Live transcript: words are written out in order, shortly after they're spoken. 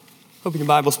Open your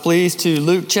Bibles, please, to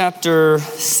Luke chapter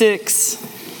 6.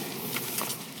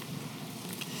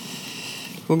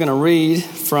 We're going to read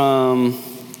from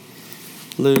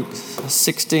Luke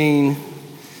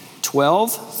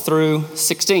 16:12 through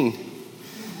 16.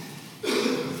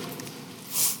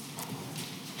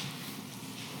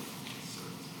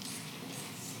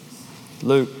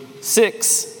 Luke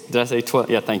 6. Did I say 12?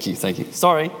 Yeah, thank you.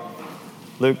 Sorry.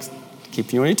 Luke,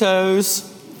 keeping you on your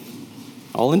toes.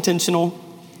 All intentional.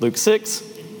 Luke 6,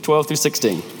 12 through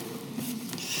 16.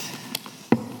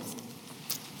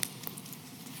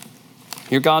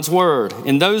 Hear God's word.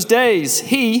 In those days,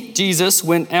 he, Jesus,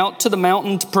 went out to the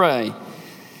mountain to pray.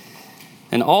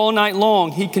 And all night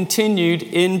long, he continued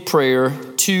in prayer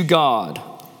to God.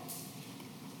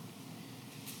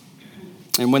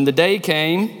 And when the day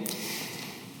came,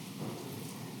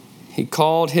 he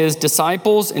called his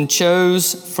disciples and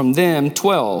chose from them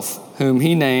 12, whom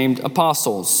he named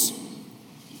apostles.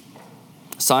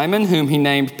 Simon, whom he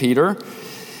named Peter,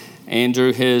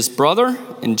 Andrew his brother,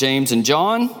 and James and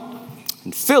John,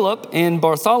 and Philip and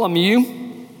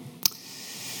Bartholomew,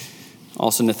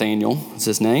 also Nathanael is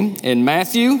his name, and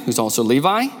Matthew, who's also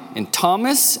Levi, and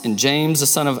Thomas, and James the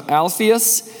son of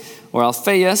Alphaeus,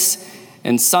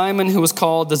 and Simon, who was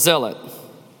called the Zealot,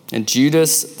 and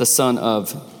Judas the son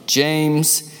of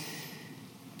James,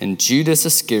 and Judas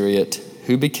Iscariot,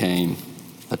 who became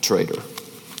a traitor.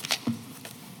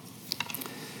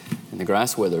 And the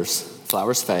grass withers,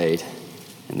 flowers fade,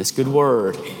 and this good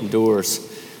word endures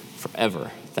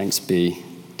forever. Thanks be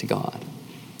to God.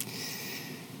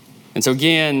 And so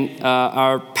again,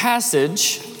 our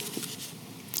passage,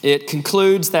 it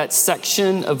concludes that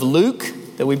section of Luke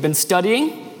that we've been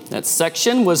studying. That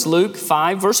section was Luke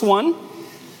 5, verse 1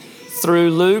 through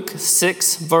Luke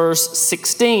 6, verse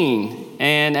 16.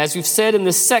 And as we've said in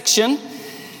this section,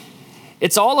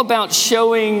 it's all about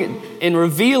showing and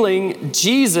revealing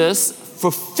Jesus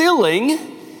fulfilling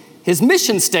his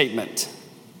mission statement,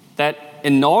 that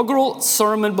inaugural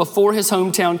sermon before his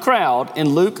hometown crowd in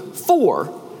Luke 4,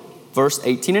 verse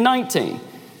 18 and 19.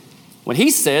 When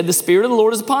he said, "The Spirit of the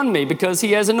Lord is upon me because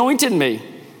he has anointed me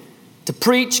to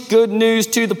preach good news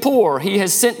to the poor. He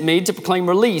has sent me to proclaim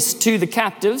release to the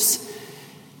captives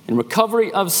and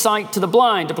recovery of sight to the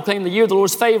blind, to proclaim the year of the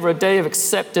Lord's favor, a day of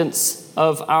acceptance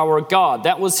of our God."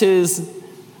 That was his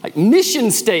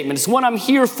mission statement. It's what I'm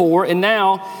here for. And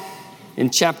now in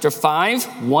chapter 5,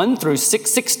 1 through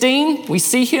 6:16, we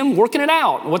see him working it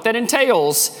out, what that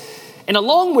entails. And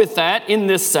along with that, in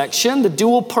this section, the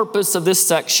dual purpose of this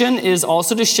section is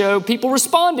also to show people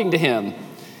responding to him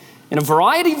in a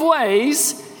variety of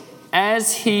ways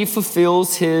as he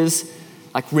fulfills his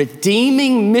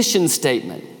redeeming mission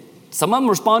statement. Some of them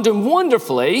respond to him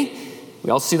wonderfully. We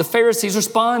also see the Pharisees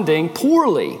responding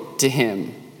poorly to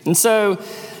him. And so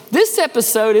this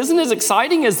episode isn't as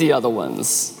exciting as the other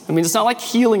ones. I mean, it's not like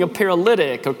healing a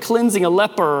paralytic or cleansing a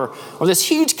leper or this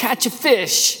huge catch of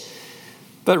fish.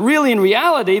 But really, in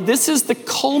reality, this is the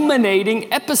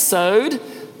culminating episode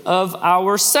of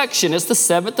our section. It's the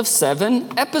 7th of 7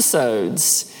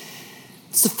 episodes.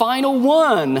 It's the final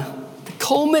one, the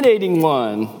culminating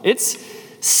one. It's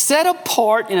set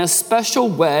apart in a special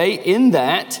way in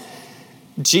that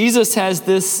Jesus has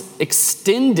this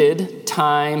extended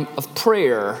time of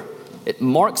prayer. It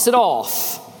marks it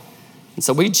off. And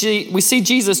so we see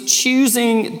Jesus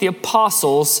choosing the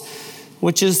apostles,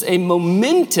 which is a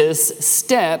momentous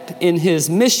step in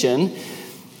his mission.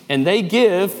 And they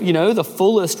give, the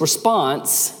fullest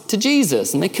response to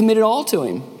Jesus. And they commit it all to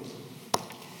him.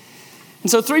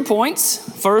 And so 3 points.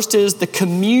 First is the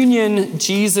communion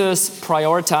Jesus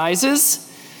prioritizes.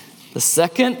 The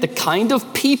second, the kind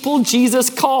of people Jesus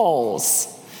calls.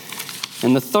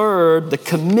 And the third, the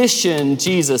commission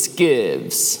Jesus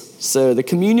gives. So the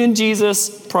communion Jesus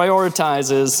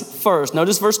prioritizes first.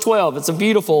 Notice verse 12. It's a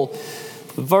beautiful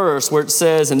verse where it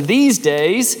says, "In these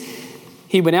days,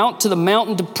 he went out to the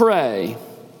mountain to pray,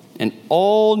 and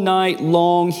all night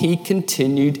long he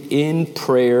continued in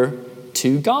prayer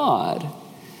to God."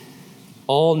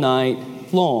 All night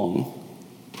long.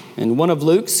 And one of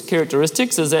Luke's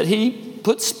characteristics is that he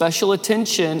puts special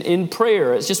attention in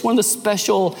prayer. It's just one of the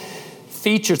special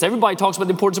features. Everybody talks about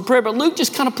the importance of prayer, but Luke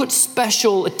just kind of puts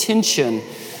special attention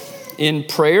in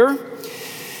prayer.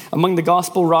 Among the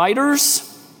gospel writers,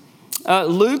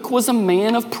 Luke was a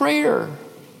man of prayer.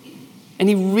 And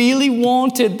he really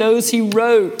wanted those he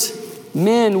wrote,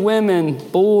 men, women,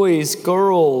 boys,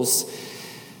 girls,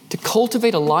 to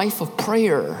cultivate a life of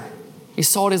prayer. He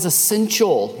saw it as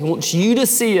essential. He wants you to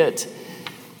see it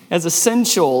as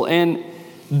essential. And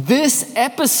this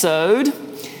episode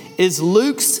is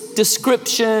Luke's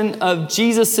description of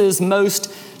Jesus's most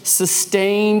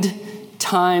sustained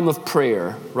time of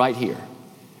prayer right here.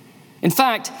 In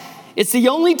fact, it's the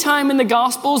only time in the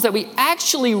Gospels that we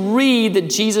actually read that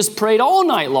Jesus prayed all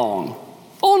night long.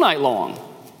 All night long.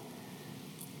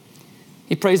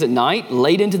 He prays at night,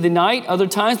 late into the night, other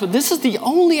times, but this is the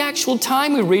only actual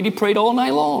time we read he prayed all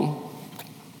night long.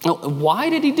 Now, why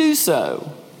did he do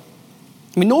so?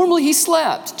 I mean, normally he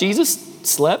slept. Jesus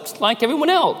slept like everyone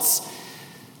else.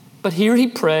 But here he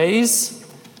prays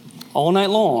all night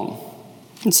long.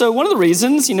 And so one of the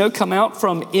reasons, come out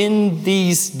from in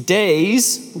these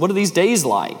days. What are these days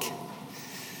like?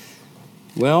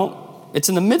 Well, it's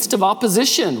in the midst of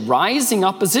opposition, rising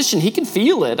opposition. He can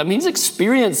feel it. I mean, he's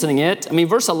experiencing it. I mean,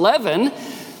 verse 11,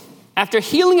 after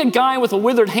healing a guy with a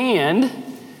withered hand,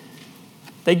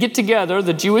 they get together,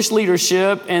 the Jewish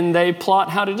leadership, and they plot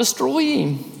how to destroy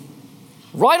him.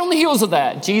 Right on the heels of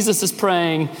that, Jesus is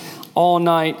praying all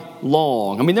night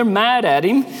long. I mean, they're mad at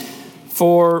him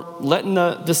for letting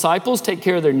the disciples take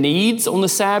care of their needs on the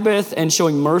Sabbath and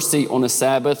showing mercy on the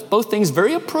Sabbath. Both things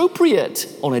very appropriate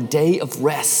on a day of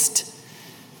rest.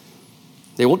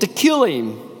 They want to kill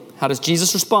him. How does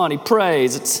Jesus respond? He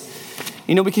prays.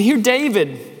 We can hear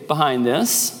David behind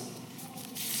this.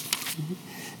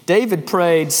 David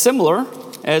prayed similar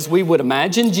as we would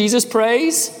imagine Jesus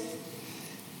prays.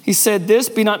 He said this,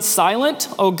 "Be not silent,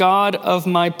 O God of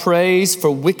my praise, for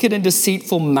wicked and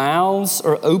deceitful mouths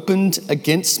are opened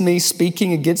against me,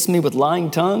 speaking against me with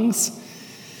lying tongues.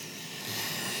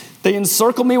 They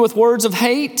encircle me with words of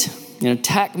hate and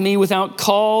attack me without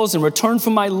cause. In return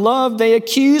for my love, they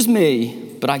accuse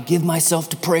me, but I give myself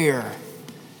to prayer."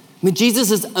 I mean,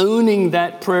 Jesus is owning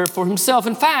that prayer for himself.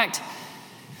 In fact,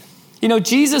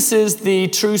 Jesus is the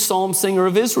true psalm singer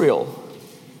of Israel.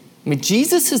 I mean,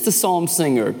 Jesus is the psalm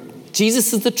singer.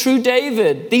 Jesus is the true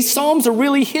David. These psalms are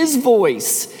really his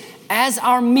voice as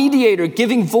our mediator,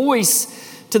 giving voice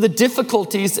to the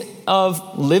difficulties of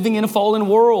living in a fallen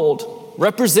world,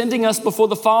 representing us before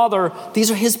the Father. These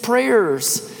are his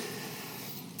prayers.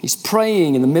 He's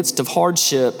praying in the midst of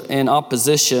hardship and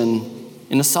opposition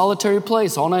in a solitary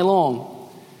place all night long.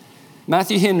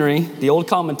 Matthew Henry, the old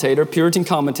commentator, Puritan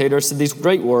commentator, said these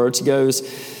great words. He goes,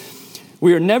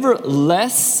 "We are never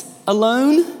less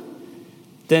alone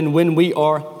than when we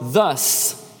are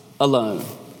thus alone."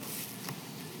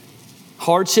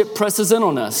 Hardship presses in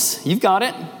on us. You've got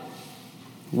it.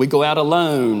 We go out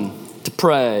alone to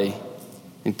pray,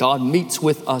 and God meets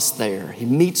with us there. He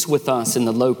meets with us in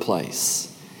the low place.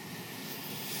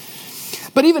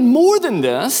 But even more than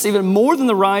this, even more than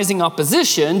the rising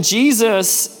opposition,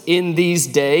 Jesus in these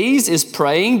days is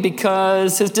praying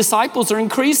because his disciples are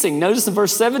increasing. Notice in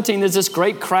verse 17, there's this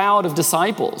great crowd of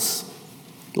disciples.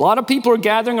 A lot of people are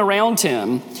gathering around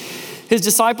him. His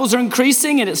disciples are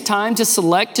increasing, and it's time to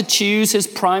select, to choose his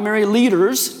primary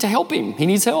leaders to help him. He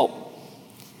needs help.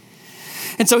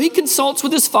 And so he consults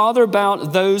with his Father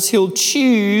about those he'll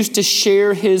choose to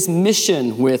share his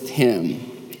mission with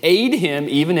him, aid him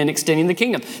even in extending the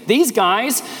kingdom. These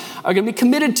guys are going to be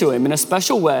committed to him in a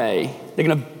special way. They're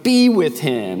going to be with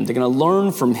him. They're going to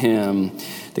learn from him.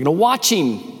 They're going to watch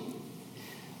him.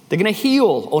 They're going to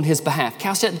heal on his behalf,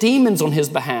 cast out demons on his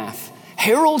behalf,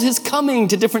 herald his coming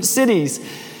to different cities,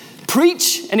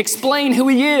 preach and explain who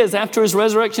he is after his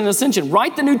resurrection and ascension,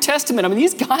 write the New Testament. I mean,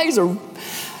 these guys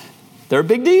they're a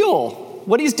big deal.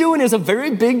 What he's doing is a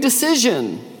very big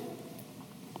decision.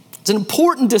 It's an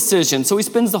important decision, so he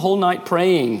spends the whole night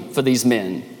praying for these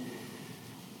men.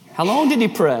 How long did he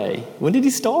pray? When did he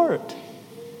start?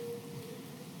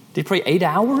 Did he pray 8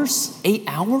 hours? 8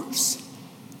 hours?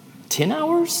 10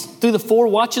 hours? Through the 4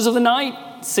 watches of the night?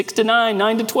 6 to 9,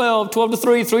 9 to 12, 12 to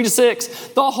 3, 3 to 6.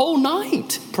 The whole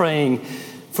night praying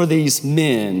for these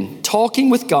men, talking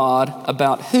with God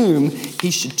about whom he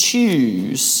should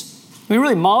choose. He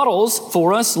really models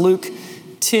for us Luke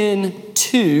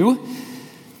 10:2.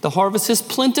 The harvest is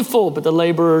plentiful, but the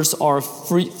laborers are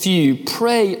few.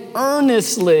 Pray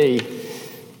earnestly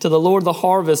to the Lord of the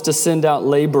harvest to send out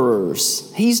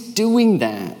laborers. He's doing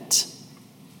that.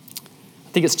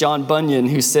 I think it's John Bunyan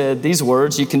who said these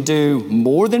words, "You can do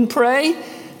more than pray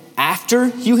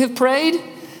after you have prayed,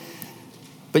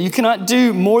 but you cannot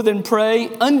do more than pray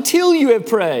until you have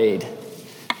prayed."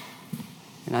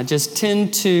 And I just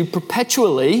tend to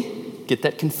perpetually get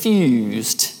that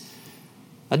confused.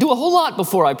 I do a whole lot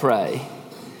before I pray.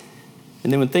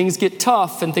 And then when things get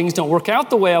tough and things don't work out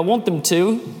the way I want them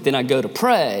to, then I go to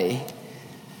pray.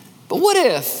 But what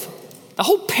if the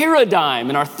whole paradigm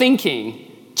in our thinking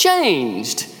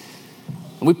changed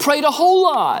and we prayed a whole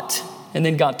lot and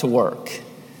then got to work?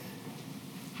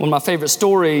 One of my favorite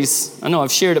stories, I know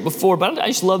I've shared it before, but I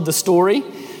just love the story.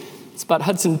 It's about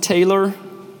Hudson Taylor.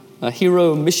 a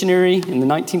hero missionary in the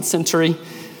 19th century.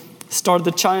 Started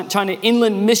the China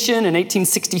Inland Mission in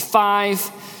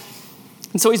 1865.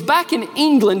 And so he's back in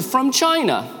England from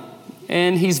China,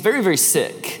 and he's very, very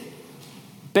sick,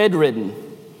 bedridden,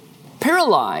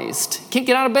 paralyzed, can't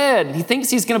get out of bed. He thinks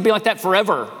he's going to be like that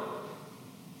forever.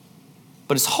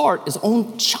 But his heart is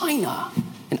on China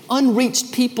and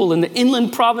unreached people in the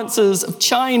inland provinces of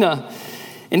China.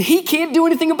 And he can't do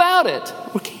anything about it,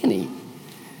 or can he?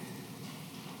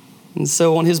 And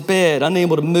so on his bed,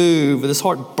 unable to move, with his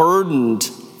heart burdened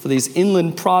for these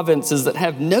inland provinces that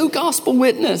have no gospel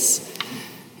witness,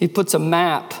 he puts a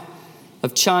map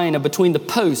of China between the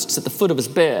posts at the foot of his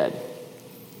bed.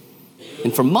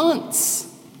 And for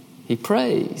months, he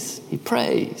prays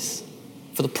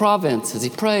for the provinces. He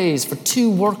prays for 2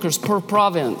 workers per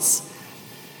province.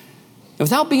 And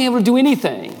without being able to do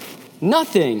anything,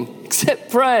 nothing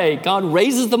except pray, God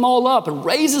raises them all up and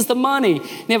raises the money.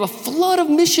 And they have a flood of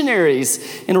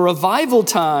missionaries in a revival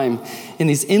time in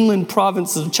these inland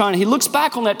provinces of China. He looks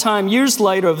back on that time years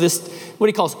later of this, what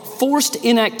he calls forced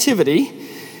inactivity,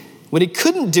 when he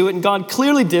couldn't do it, and God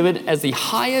clearly did it as the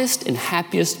highest and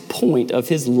happiest point of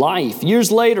his life.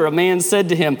 Years later, a man said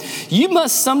to him, "You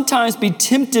must sometimes be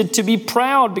tempted to be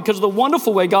proud because of the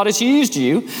wonderful way God has used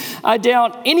you. I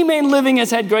doubt any man living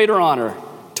has had greater honor."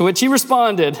 To which he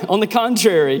responded, on the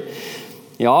contrary,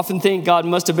 "You often think God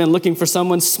must have been looking for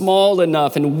someone small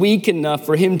enough and weak enough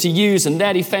for him to use, and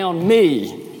that he found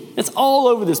me." It's all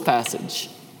over this passage.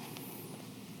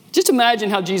 Just imagine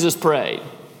how Jesus prayed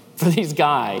for these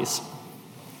guys.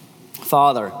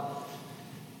 "Father,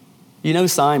 you know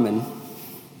Simon.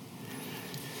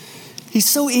 He's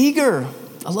so eager.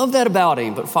 I love that about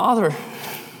him. But Father,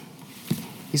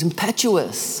 he's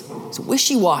impetuous. He's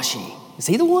wishy-washy. Is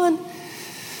he the one?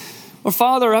 Or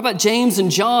Father, how about James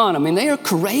and John? I mean, they are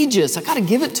courageous. I got to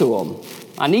give it to them.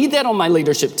 I need that on my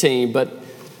leadership team. But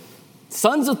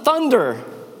sons of thunder.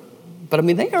 But I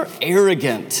mean, they are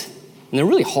arrogant and they're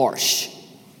really harsh.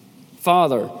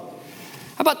 Father,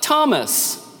 how about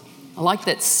Thomas? I like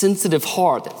that sensitive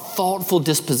heart, that thoughtful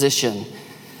disposition.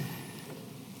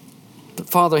 But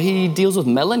Father, he deals with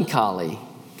melancholy.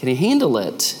 Can he handle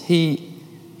it? He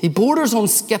borders on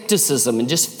skepticism and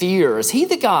just fear. Is he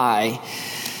the guy?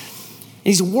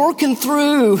 He's working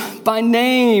through by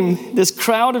name this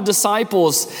crowd of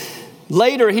disciples.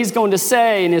 Later, he's going to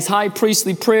say in his high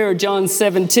priestly prayer, John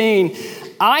 17,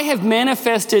 "I have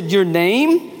manifested your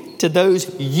name to those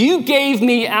you gave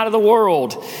me out of the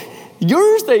world."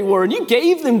 Yours they were, and you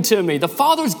gave them to me. The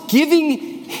Father's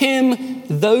giving him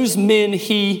those men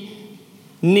he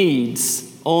needs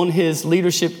on his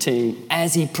leadership team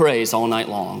as he prays all night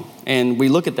long. And we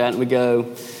look at that and we go,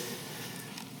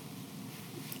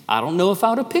 I don't know if I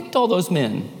would have picked all those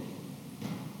men,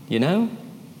 you know?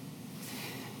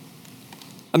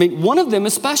 I mean, one of them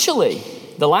especially,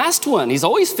 the last one, he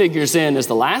always figures in as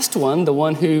the last one, the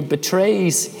one who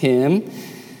betrays him.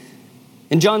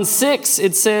 In John 6,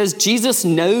 it says Jesus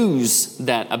knows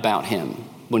that about him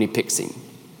when he picks him.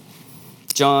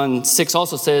 John 6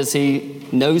 also says he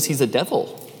knows he's a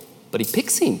devil, but he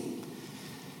picks him.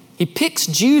 He picks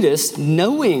Judas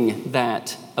knowing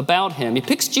that about him. He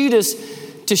picks Judas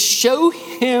to show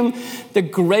him the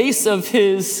grace of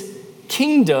his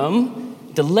kingdom,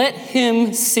 to let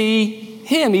him see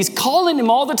him. He's calling him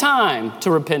all the time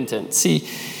to repentance. He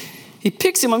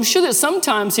picks him. I'm sure that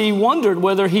sometimes he wondered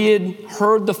whether he had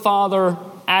heard the Father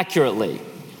accurately.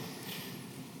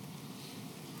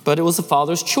 But it was the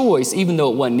Father's choice, even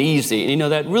though it wasn't easy. And you know,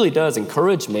 that really does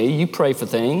encourage me. You pray for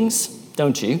things,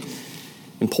 don't you?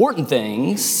 Important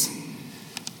things.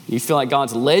 You feel like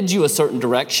God's led you a certain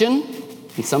direction,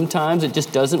 and sometimes it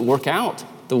just doesn't work out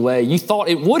the way you thought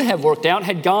it would have worked out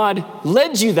had God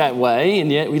led you that way.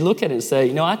 And yet we look at it and say,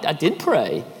 you know, I did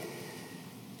pray.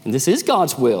 And this is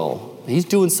God's will. He's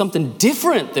doing something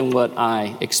different than what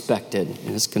I expected.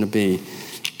 And it's going to be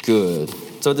good.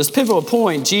 So at this pivotal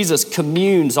point, Jesus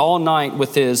communes all night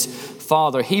with his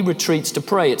Father. He retreats to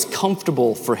pray. It's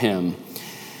comfortable for him.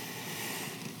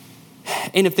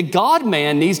 And if the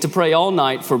God-man needs to pray all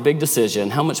night for a big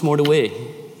decision, how much more do we?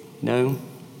 No.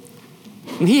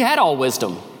 And he had all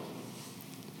wisdom.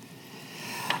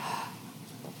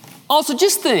 Also,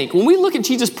 just think, when we look at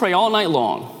Jesus pray all night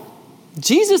long,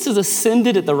 Jesus is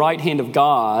ascended at the right hand of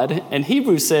God, and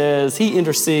Hebrews says he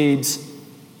intercedes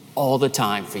all the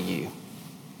time for you.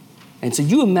 And so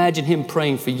you imagine him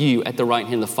praying for you at the right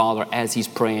hand of the Father as he's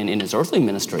praying in his earthly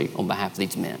ministry on behalf of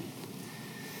these men.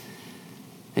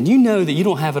 And you know that you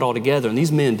don't have it all together, and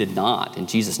these men did not, and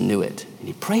Jesus knew it, and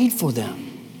he prayed for them.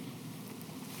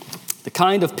 The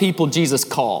kind of people Jesus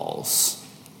calls,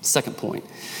 second point.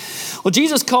 Well,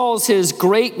 Jesus calls his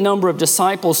great number of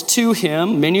disciples to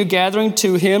him, many gathering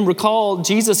to him. Recall,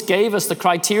 Jesus gave us the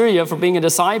criteria for being a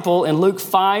disciple in Luke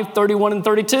 5, 31 and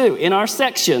 32. In our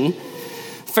section,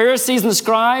 Pharisees and the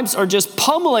scribes are just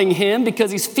pummeling him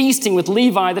because he's feasting with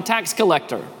Levi, the tax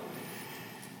collector.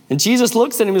 And Jesus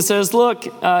looks at him and says, look,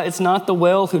 it's not the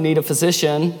well who need a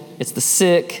physician, it's the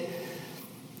sick.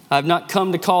 I've not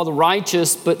come to call the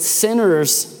righteous, but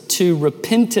sinners to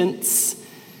repentance.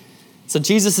 So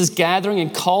Jesus is gathering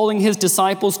and calling his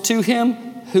disciples to him.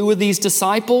 Who are these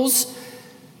disciples?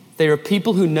 They are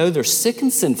people who know they're sick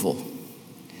and sinful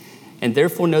and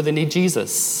therefore know they need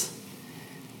Jesus.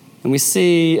 And we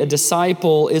see a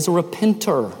disciple is a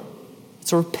repenter.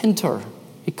 It's a repenter.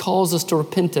 He calls us to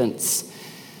repentance.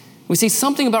 We see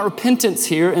something about repentance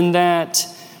here in that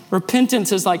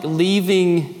repentance is like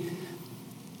leaving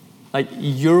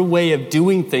your way of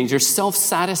doing things, your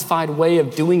self-satisfied way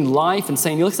of doing life and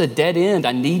saying, look, it's a dead end.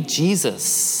 I need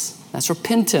Jesus. That's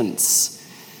repentance.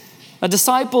 A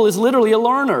disciple is literally a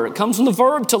learner. It comes from the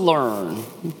verb to learn.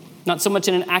 Not so much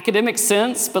in an academic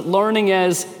sense, but learning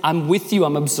as I'm with you,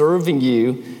 I'm observing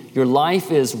you. Your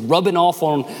life is rubbing off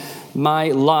on my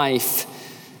life.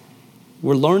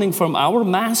 We're learning from our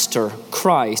master,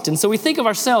 Christ. And so we think of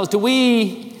ourselves, do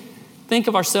we think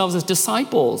of ourselves as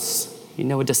disciples? You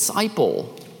know, a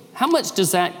disciple. How much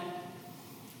does that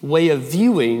way of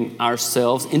viewing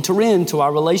ourselves enter into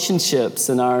our relationships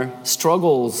and our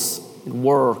struggles at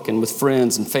work and with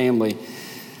friends and family?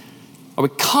 Are we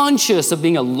conscious of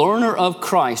being a learner of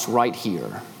Christ right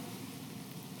here?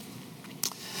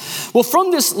 Well,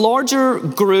 from this larger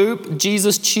group,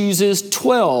 Jesus chooses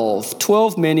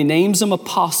 12 men. He names them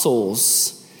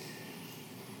apostles.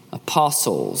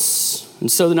 Apostles.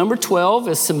 And so the number 12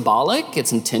 is symbolic.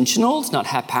 It's intentional. It's not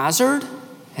haphazard. It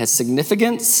has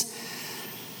significance.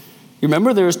 You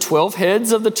remember there's 12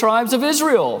 heads of the tribes of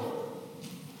Israel.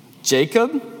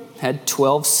 Jacob had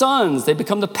 12 sons. They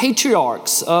become the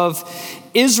patriarchs of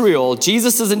Israel.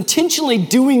 Jesus is intentionally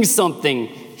doing something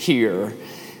here.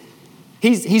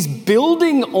 He's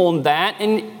building on that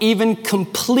and even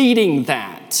completing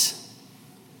that.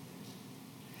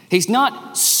 He's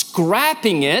not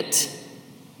scrapping it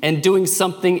and doing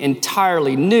something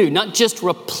entirely new, not just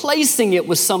replacing it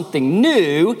with something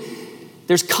new.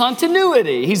 There's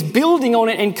continuity. He's building on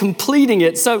it and completing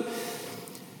it. So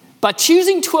by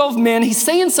choosing 12 men, he's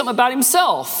saying something about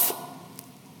himself.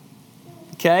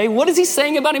 Okay, what is he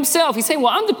saying about himself? He's saying,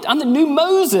 well, I'm the new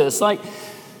Moses. Like,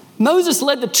 Moses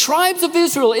led the tribes of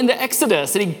Israel in the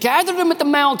Exodus, and he gathered them at the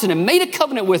mountain and made a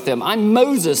covenant with them. I'm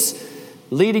Moses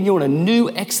leading you on a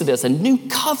new Exodus, a new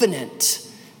covenant.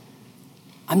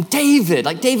 I'm David.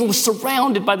 Like David was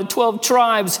surrounded by the 12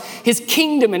 tribes, his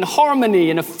kingdom and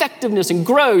harmony and effectiveness and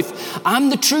growth. I'm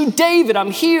the true David.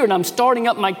 I'm here and I'm starting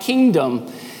up my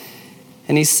kingdom.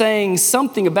 And he's saying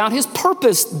something about his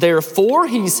purpose, therefore.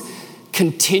 He's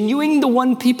continuing the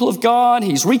one people of God.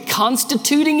 He's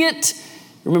reconstituting it.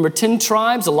 Remember, 10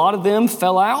 tribes, a lot of them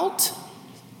fell out.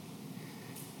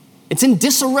 It's in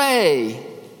disarray.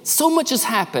 So much has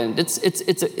happened.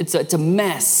 It's a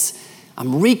mess.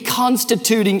 I'm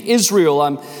reconstituting Israel.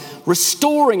 I'm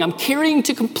restoring. I'm carrying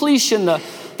to completion the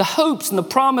hopes and the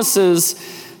promises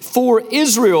for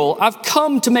Israel. I've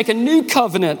come to make a new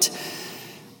covenant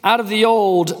out of the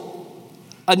old,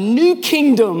 a new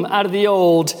kingdom out of the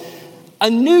old, a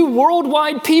new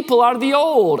worldwide people out of the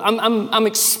old. I'm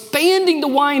expanding the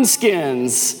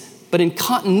wineskins, but in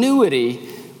continuity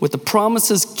with the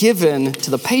promises given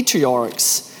to the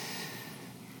patriarchs.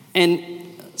 And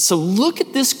so look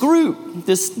at this group,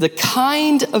 the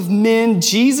kind of men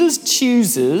Jesus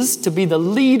chooses to be the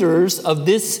leaders of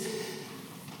this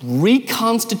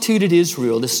reconstituted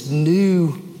Israel, this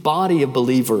new body of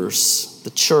believers,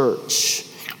 the church.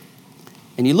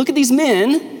 And you look at these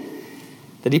men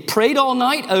that he prayed all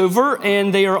night over,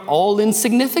 and they are all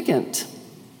insignificant.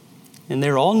 And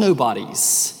they're all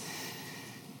nobodies.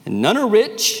 And none are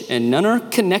rich, and none are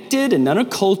connected, and none are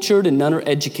cultured, and none are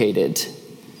educated.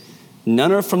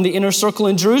 None are from the inner circle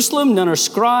in Jerusalem. None are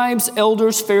scribes,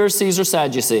 elders, Pharisees, or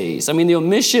Sadducees. I mean, the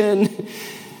omission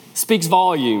speaks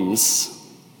volumes.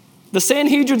 The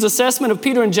Sanhedrin's assessment of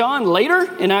Peter and John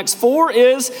later in Acts 4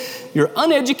 is, you're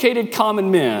uneducated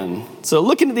common men. So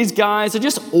looking at these guys, they're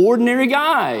just ordinary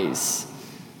guys.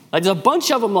 Like there's a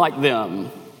bunch of them like them.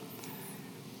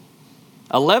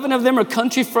 11 of them are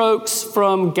country folks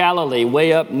from Galilee,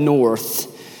 way up north.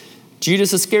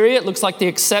 Judas Iscariot looks like the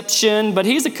exception, but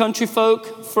he's a country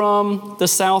folk from the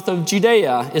south of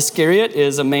Judea. Iscariot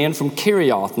is a man from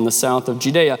Kerioth in the south of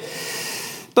Judea.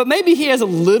 But maybe he has a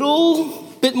little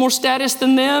bit more status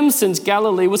than them, since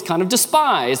Galilee was kind of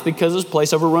despised because it was a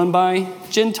place overrun by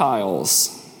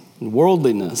Gentiles and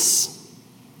worldliness.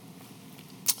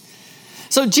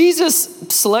 So Jesus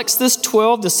selects this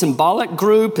 12, the symbolic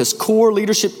group, his core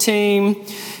leadership team,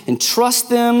 and trusts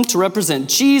them to represent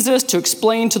Jesus, to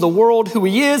explain to the world who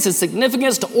he is, his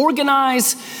significance, to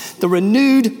organize the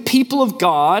renewed people of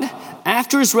God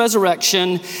after his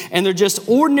resurrection. And they're just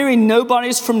ordinary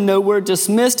nobodies from nowhere,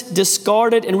 dismissed,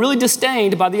 discarded, and really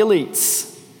disdained by the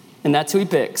elites. And that's who he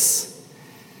picks.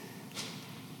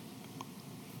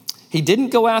 He didn't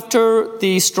go after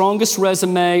the strongest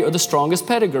resume or the strongest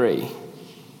pedigree.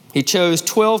 He chose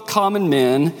 12 common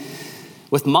men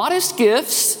with modest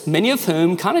gifts, many of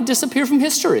whom kind of disappear from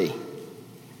history.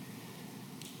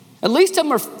 At least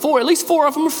four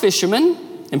of them are fishermen,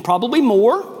 and probably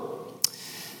more.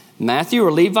 Matthew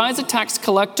or Levi is a tax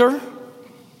collector,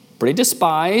 pretty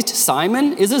despised.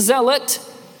 Simon is a zealot.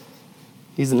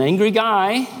 He's an angry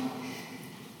guy.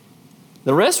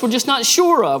 The rest we're just not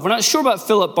sure of. We're not sure about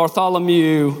Philip,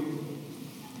 Bartholomew,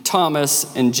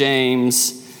 Thomas, and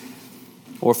James,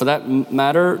 or for that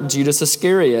matter, Judas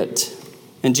Iscariot.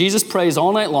 And Jesus prays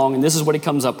all night long, and this is what he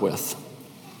comes up with.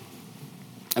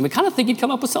 And we kind of think he'd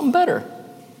come up with something better,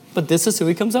 but this is who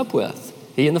he comes up with,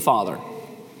 he and the Father.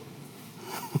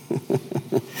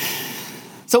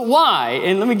 So why?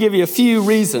 And let me give you a few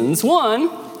reasons.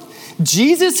 One,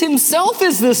 Jesus himself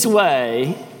is this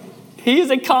way. He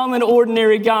is a common,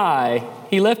 ordinary guy.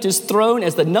 He left his throne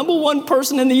as the number one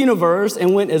person in the universe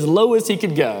and went as low as he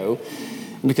could go,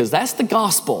 because that's the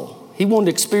gospel. He wanted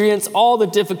to experience all the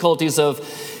difficulties of,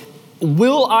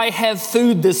 will I have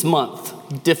food this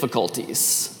month?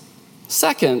 Difficulties.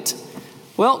 Second,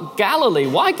 well, Galilee.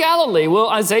 Why Galilee? Well,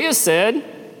 Isaiah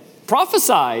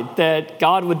prophesied that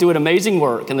God would do an amazing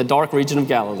work in the dark region of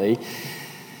Galilee.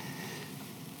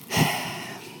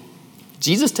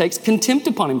 Jesus takes contempt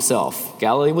upon himself.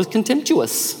 Galilee was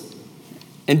contemptuous.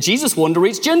 And Jesus wanted to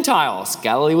reach Gentiles.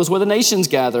 Galilee was where the nations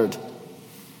gathered.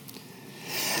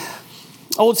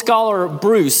 Old scholar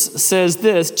Bruce says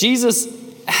this: Jesus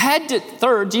had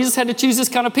to choose this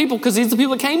kind of people because these are the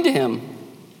people that came to him.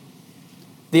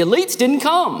 The elites didn't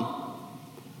come.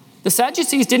 The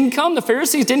Sadducees didn't come. The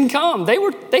Pharisees didn't come.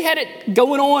 They had it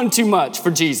going on too much for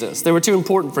Jesus. They were too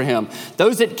important for him.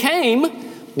 Those that came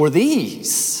were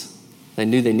these. They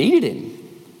knew they needed him.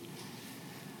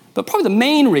 But probably the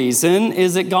main reason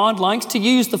is that God likes to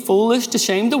use the foolish to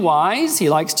shame the wise. He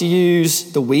likes to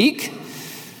use the weak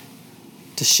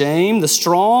to shame the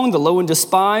strong, the low and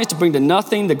despised, to bring to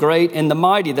nothing the great and the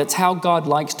mighty. That's how God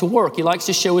likes to work. He likes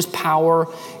to show his power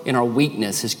in our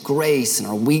weakness, his grace in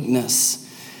our weakness.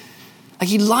 Like,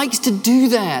 he likes to do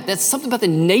that. That's something about the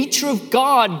nature of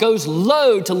God, goes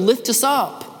low to lift us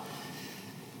up.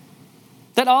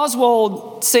 That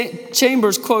Oswald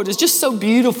Chambers quote is just so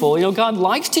beautiful. You know, God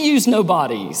likes to use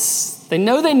nobodies. They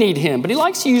know they need him, but he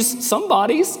likes to use some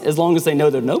bodies as long as they know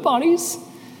they're nobodies.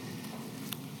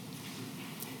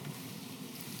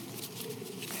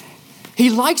 He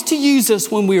likes to use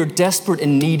us when we are desperate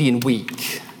and needy and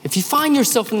weak. If you find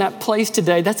yourself in that place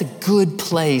today, that's a good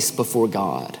place before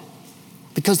God,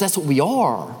 because that's what we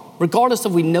are, regardless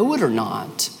of we know it or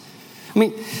not. I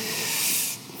mean,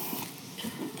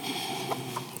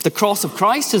 the cross of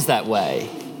Christ is that way.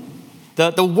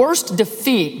 The worst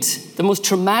defeat, the most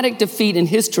traumatic defeat in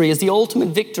history is the ultimate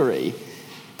victory,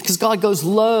 because God goes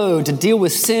low to deal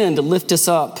with sin, to lift us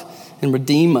up and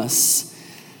redeem us.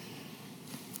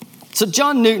 So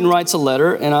John Newton writes a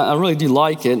letter, and I really do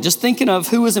like it, just thinking of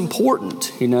who is important,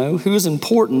 who is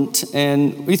important.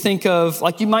 And we think of,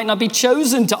 like, you might not be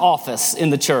chosen to office in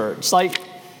the church. Like,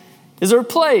 is there a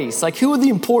place? Like, who are the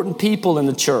important people in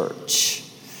the church?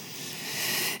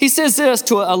 He says this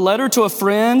to a letter to a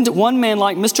friend: one man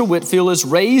like Mr. Whitefield is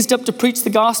raised up to preach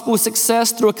the gospel with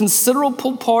success through a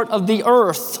considerable part of the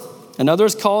earth. Another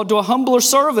is called to a humbler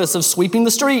service of sweeping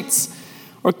the streets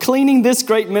or cleaning this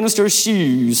great minister's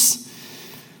shoes.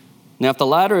 Now, if the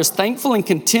latter is thankful and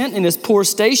content in his poor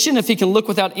station, if he can look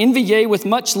without envy, yea, with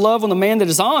much love on the man that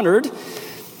is honored,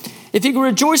 if he can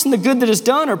rejoice in the good that is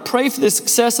done or pray for the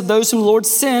success of those whom the Lord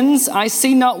sends, I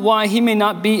see not why he may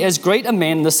not be as great a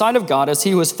man in the sight of God as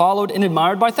he who is followed and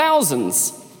admired by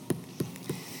thousands.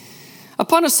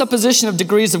 Upon a supposition of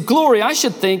degrees of glory, I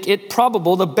should think it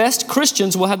probable the best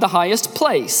Christians will have the highest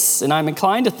place. And I'm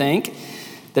inclined to think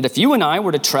that if you and I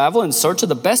were to travel in search of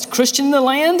the best Christian in the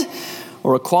land,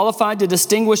 or are qualified to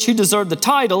distinguish who deserved the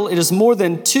title, it is more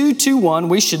than 2 to 1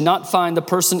 we should not find the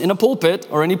person in a pulpit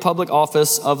or any public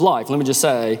office of life. Let me just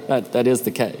say that is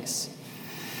the case.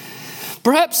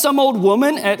 Perhaps some old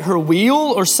woman at her wheel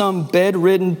or some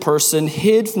bedridden person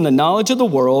hid from the knowledge of the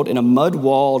world in a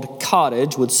mud-walled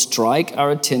cottage would strike our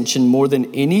attention more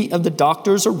than any of the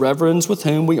doctors or reverends with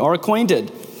whom we are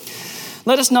acquainted.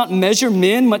 Let us not measure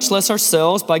men, much less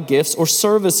ourselves, by gifts or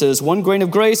services. 1 grain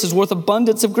of grace is worth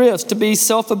abundance of gifts. To be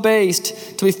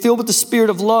self-abased, to be filled with the spirit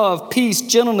of love, peace,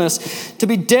 gentleness, to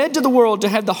be dead to the world, to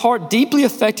have the heart deeply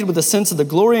affected with a sense of the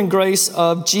glory and grace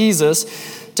of Jesus,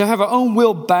 to have our own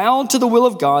will bound to the will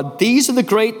of God. These are the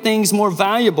great things more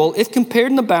valuable, if compared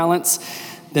in the balance,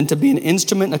 than to be an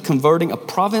instrument of converting a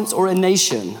province or a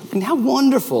nation. I mean, how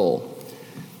wonderful.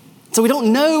 So we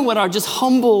don't know what our just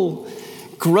humble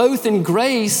growth in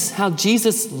grace, how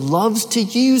Jesus loves to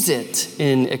use it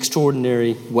in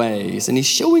extraordinary ways. And he's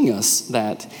showing us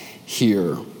that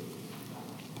here.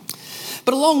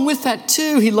 But along with that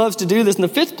too, he loves to do this in the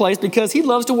fifth place because he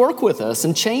loves to work with us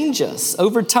and change us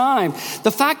over time.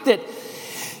 The fact that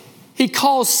he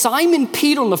calls Simon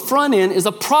Peter on the front end is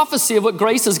a prophecy of what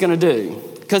grace is going to do,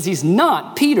 because he's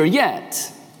not Peter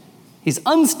yet. He's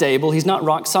unstable. He's not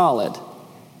rock solid.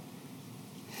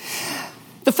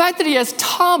 The fact that he has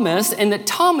Thomas, and that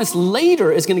Thomas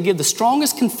later is going to give the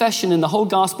strongest confession in the whole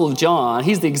Gospel of John.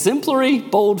 He's the exemplary,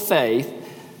 bold faith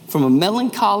from a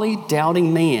melancholy,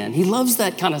 doubting man. He loves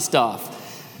that kind of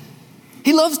stuff.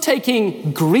 He loves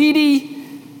taking greedy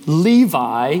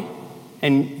Levi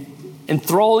and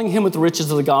enthralling him with the riches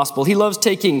of the gospel. He loves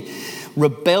taking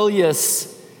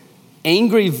rebellious,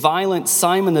 angry, violent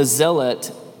Simon the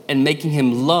Zealot and making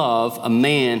him love a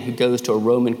man who goes to a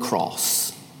Roman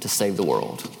cross to save the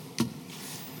world.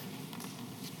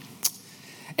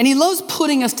 And he loves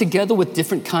putting us together with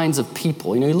different kinds of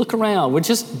people. You look around, we're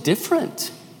just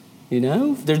different.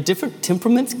 There are different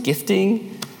temperaments,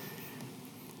 gifting.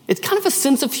 It's kind of a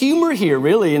sense of humor here,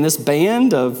 really, in this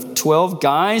band of 12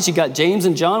 guys. You got James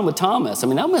and John with Thomas. I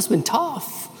mean, that must have been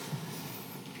tough.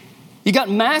 You got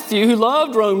Matthew, who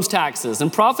loved Rome's taxes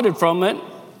and profited from it.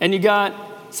 And you got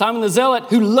Simon the Zealot,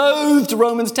 who loathed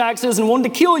Rome's taxes and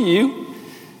wanted to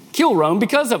kill Rome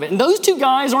because of it. And those two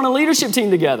guys are on a leadership team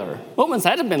together. What must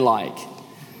that have been like?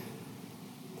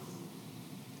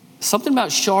 Something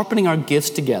about sharpening our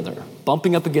gifts together,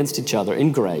 bumping up against each other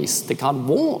in grace that God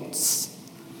wants.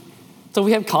 So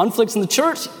we have conflicts in the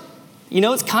church.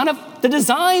 It's kind of the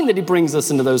design that he brings us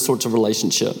into those sorts of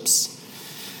relationships.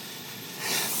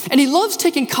 And he loves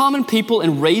taking common people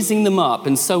and raising them up.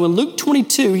 And so in Luke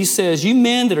 22, he says, you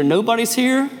men that are nobodies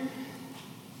here,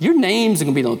 your names are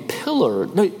going to be on a pillar.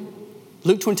 No,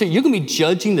 Luke 22, you're going to be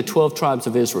judging the 12 tribes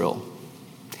of Israel.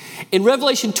 In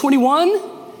Revelation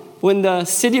 21, when the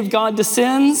city of God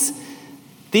descends,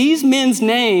 these men's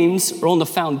names are on the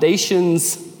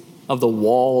foundations of the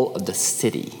wall of the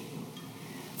city.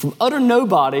 From utter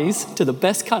nobodies to the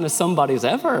best kind of somebodies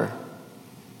ever.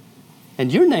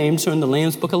 And your names are in the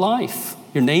Lamb's Book of Life.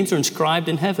 Your names are inscribed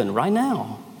in heaven right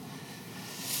now.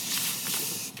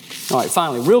 All right,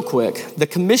 finally, real quick, the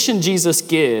commission Jesus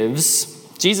gives,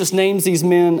 Jesus names these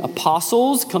men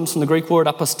apostles, comes from the Greek word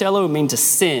apostello, it means to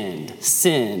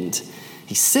send.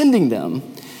 He's sending them.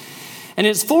 And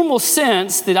in its formal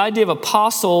sense, the idea of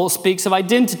apostle speaks of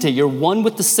identity. You're one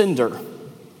with the sender.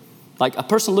 Like a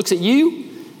person looks at you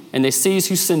and they see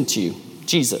who sent you,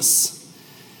 Jesus.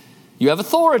 You have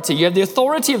authority. You have the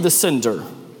authority of the sender.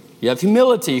 You have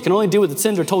humility. You can only do what the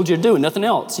sender told you to do and nothing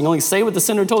else. You can only say what the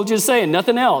sender told you to say and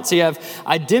nothing else. You have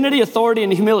identity, authority,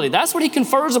 and humility. That's what he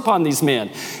confers upon these men.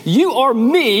 You are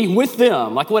me with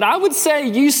them. Like what I would say,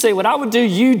 you say. What I would do,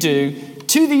 you do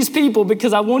to these people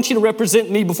because I want you to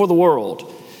represent me before the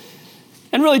world.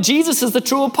 And really, Jesus is the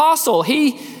true apostle.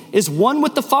 He is one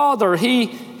with the Father.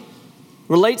 He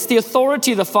relates the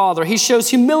authority of the Father. He shows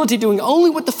humility, doing only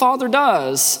what the Father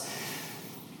does.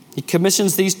 He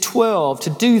commissions these 12 to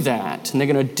do that, and they're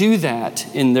going to do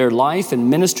that in their life and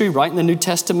ministry right in the New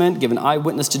Testament, give an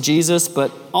eyewitness to Jesus,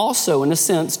 but also in a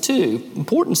sense too,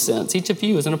 important sense, each of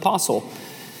you is an apostle.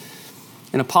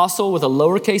 An apostle with a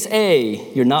lowercase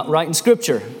a. You're not writing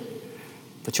scripture,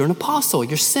 but you're an apostle.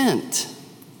 You're sent.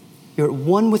 You're at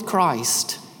one with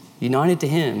Christ, united to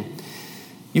him.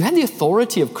 You have the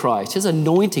authority of Christ. His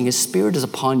anointing, his spirit is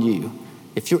upon you.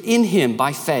 If you're in him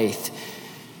by faith,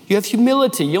 you have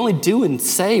humility. You only do and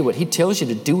say what he tells you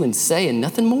to do and say and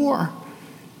nothing more.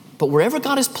 But wherever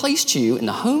God has placed you, in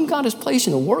the home God has placed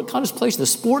you, in the work God has placed you, the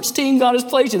sports team God has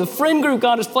placed you, the friend group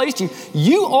God has placed you,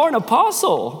 you are an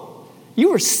apostle.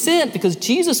 You are sent because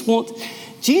Jesus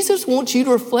wants you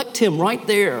to reflect him right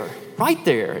there.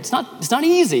 It's not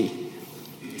easy.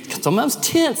 It's sometimes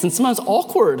tense and sometimes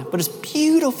awkward, but it's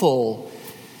beautiful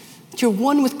You're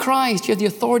one with Christ. You have the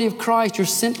authority of Christ. You're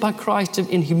sent by Christ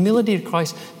in humility to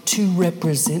Christ to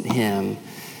represent him.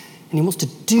 And he wants to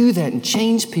do that and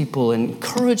change people and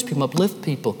encourage people, uplift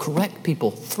people, correct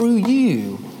people through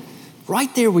you,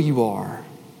 right there where you are.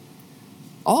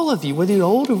 All of you, whether you're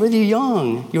old or whether you're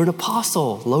young, you're an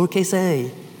apostle, lowercase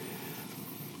a.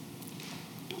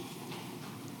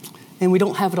 And we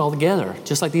don't have it all together,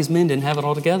 just like these men didn't have it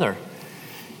all together.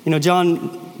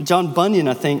 John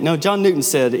Bunyan, John Newton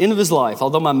said, at the end of his life,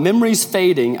 although my memory's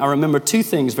fading, I remember two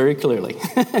things very clearly.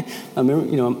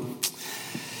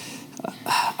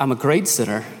 I'm a great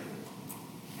sinner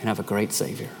and I have a great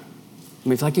Savior.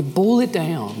 If I could boil it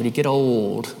down, when you get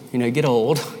old, I'm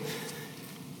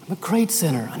a great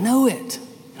sinner. I know it.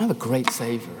 I have a great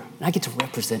Savior and I get to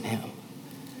represent him.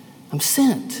 I'm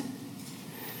sent.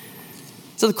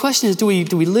 So the question is, do we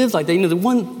live like that? The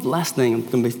one last thing, I'm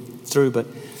going to be through, but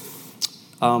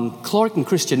Clark and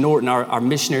Christian Norton, our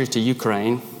missionaries to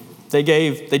Ukraine, they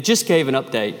just gave an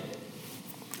update.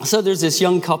 So there's this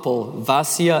young couple,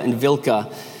 Vasya and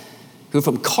Vilka, who are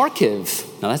from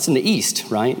Kharkiv. Now that's in the east,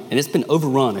 right? And it's been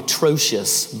overrun,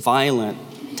 atrocious, violent,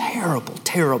 terrible,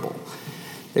 terrible.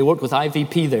 They worked with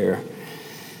IVP there.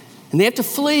 And they have to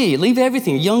flee, leave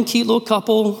everything. A young, cute little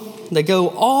couple. They go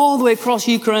all the way across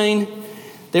Ukraine.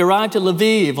 They arrive to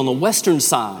Lviv on the western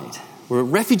side, where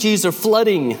refugees are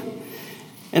flooding.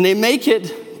 And they make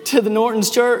it to the Norton's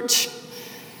church.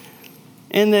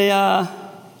 And they,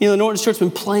 the Norton's church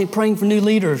has been praying for new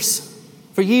leaders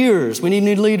for years. We need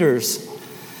new leaders.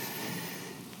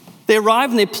 They arrive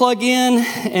and they plug in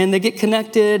and they get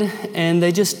connected and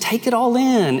they just take it all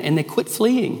in and they quit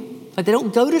fleeing. Like they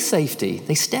don't go to safety.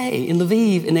 They stay in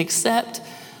Lviv and they accept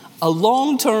a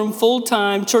long-term,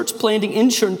 full-time church planting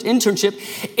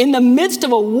internship in the midst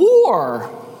of a war.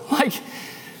 Like,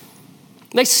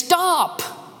 they stop.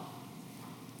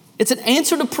 It's an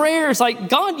answer to prayer. It's like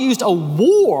God used a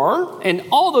war and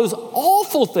all those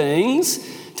awful things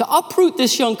to uproot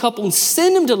this young couple and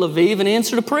send them to Lviv and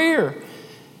answer to prayer.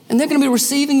 And they're going to be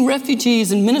receiving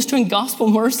refugees and ministering gospel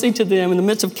mercy to them in the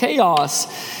midst of chaos.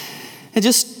 It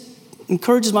just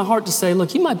encourages my heart to say,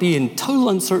 look, you might be in total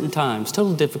uncertain times,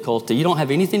 total difficulty. You don't have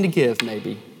anything to give,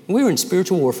 maybe. We're in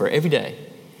spiritual warfare every day.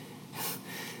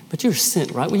 But you're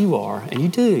sent right where you are, and you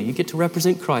do. You get to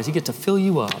represent Christ. You get to fill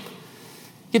you up.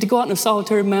 You get to go out in a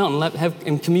solitary mountain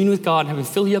and commune with God and have him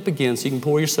fill you up again so you can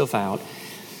pour yourself out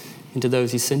into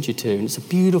those he sent you to. And it's a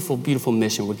beautiful, beautiful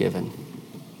mission we're given.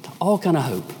 All kind of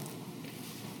hope.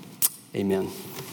 Amen.